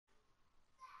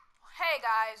Hey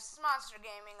guys, it's Monster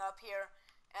Gaming up here,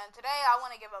 and today I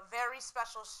want to give a very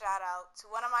special shout out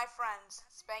to one of my friends,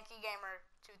 Spanky Gamer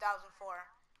 2004.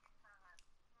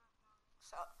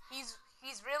 So he's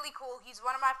really cool. He's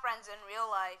one of my friends in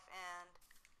real life, and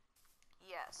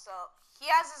yeah. So he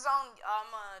has his own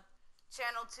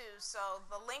channel too. So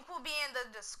the link will be in the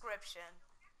description.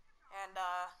 And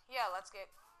yeah, let's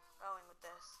get going with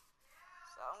this.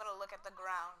 So I'm gonna look at the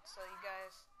ground so you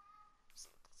guys see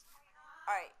what this.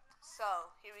 All right. So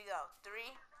here we go.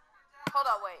 Three. Hold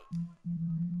on, wait.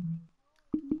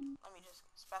 Let me just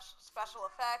special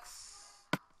effects.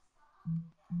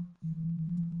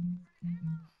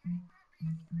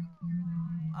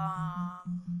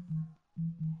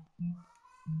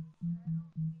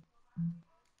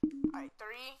 Alright,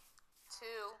 three,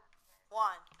 two,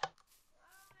 one.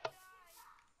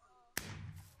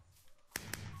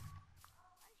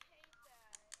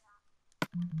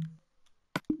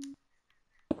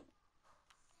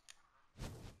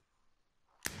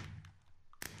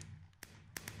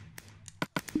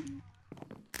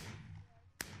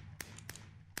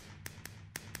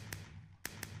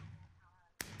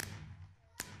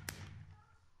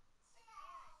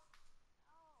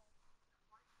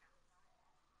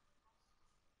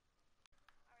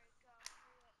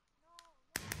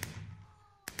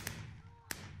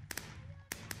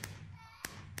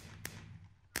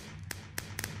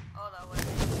 Hold on, wait.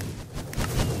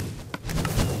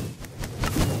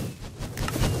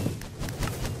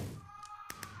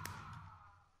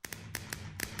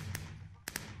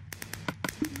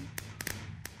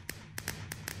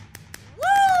 Woo!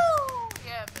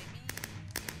 Yeah, baby.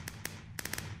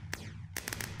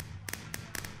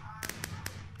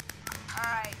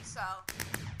 Alright, so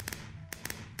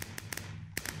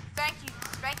thank you,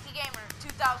 Spanky Gamer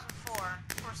 2004,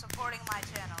 for supporting my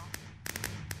channel.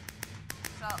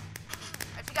 So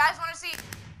if you guys want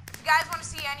to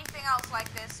see anything else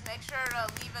like this, make sure to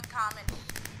leave a comment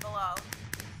below.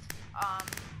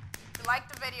 If you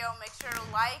like the video, make sure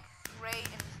to like, rate,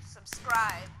 and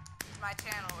subscribe to my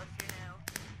channel if you're new.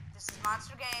 This is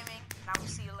Monster Gaming, and I will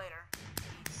see you later.